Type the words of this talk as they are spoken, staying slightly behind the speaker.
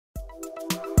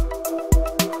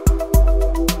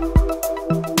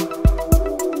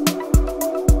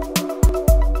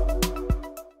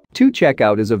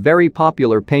2Checkout is a very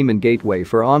popular payment gateway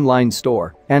for online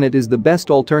store, and it is the best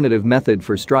alternative method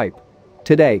for Stripe.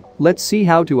 Today, let's see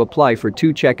how to apply for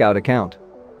 2Checkout account.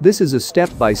 This is a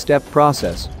step-by-step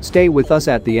process, stay with us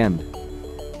at the end.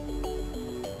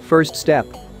 First step.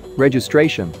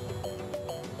 Registration.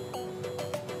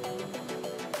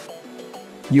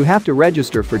 You have to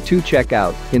register for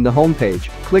 2Checkout. In the homepage,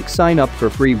 click Sign Up for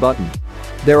Free button.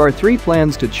 There are 3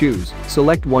 plans to choose,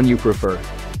 select one you prefer.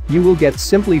 You will get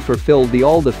simply fulfill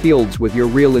all the fields with your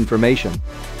real information.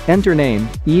 Enter name,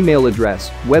 email address,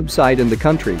 website and the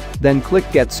country, then click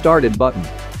Get Started button.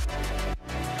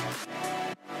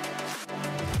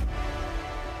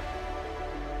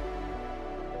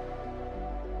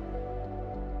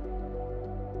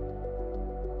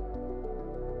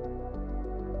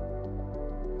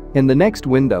 In the next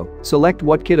window, select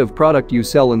what kit of product you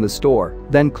sell in the store,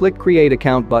 then click Create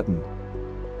Account button.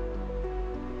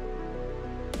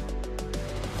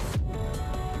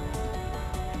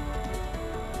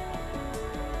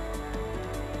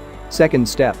 Second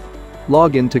step.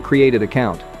 Log in to created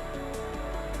account.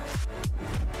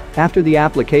 After the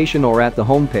application or at the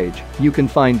homepage, you can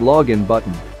find Login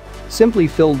button. Simply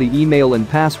fill the email and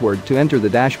password to enter the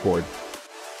dashboard.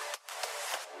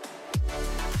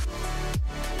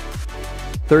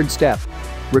 Third step.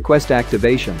 Request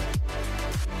activation.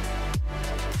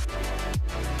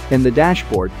 In the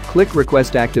dashboard, click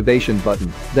Request Activation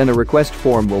button, then a request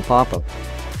form will pop up.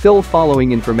 Fill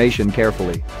following information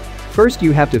carefully. First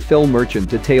you have to fill merchant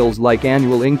details like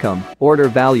annual income, order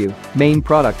value, main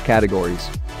product categories.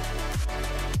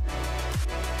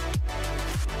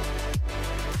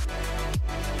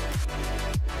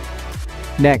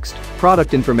 Next,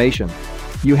 product information.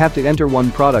 You have to enter one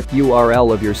product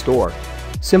URL of your store.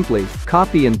 Simply,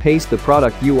 copy and paste the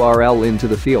product URL into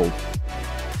the field.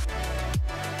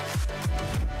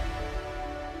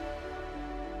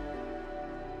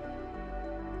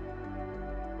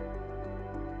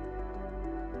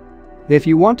 If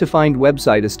you want to find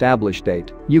website establish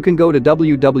date, you can go to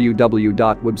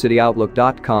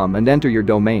www.webcityoutlook.com and enter your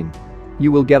domain.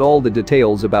 You will get all the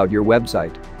details about your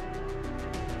website.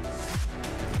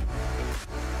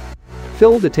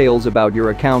 Fill details about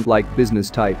your account like business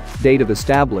type, date of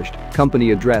established,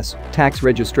 company address, tax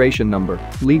registration number,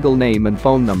 legal name and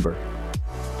phone number.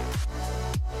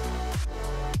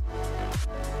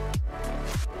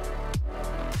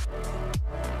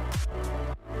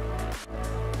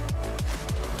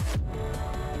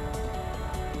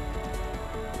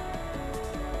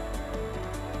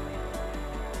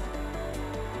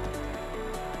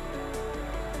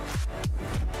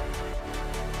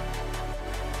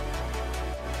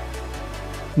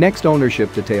 Next,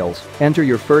 ownership details. Enter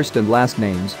your first and last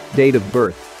names, date of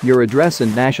birth, your address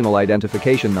and national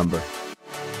identification number.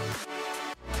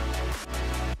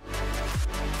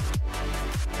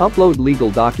 Upload legal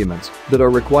documents that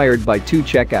are required by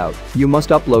 2Checkout. You must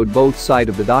upload both sides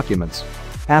of the documents.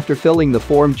 After filling the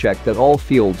form, check that all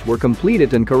fields were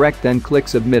completed and correct, then click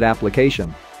Submit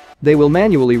Application. They will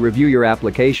manually review your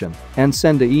application and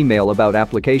send an email about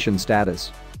application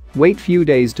status. Wait few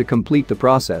days to complete the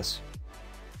process.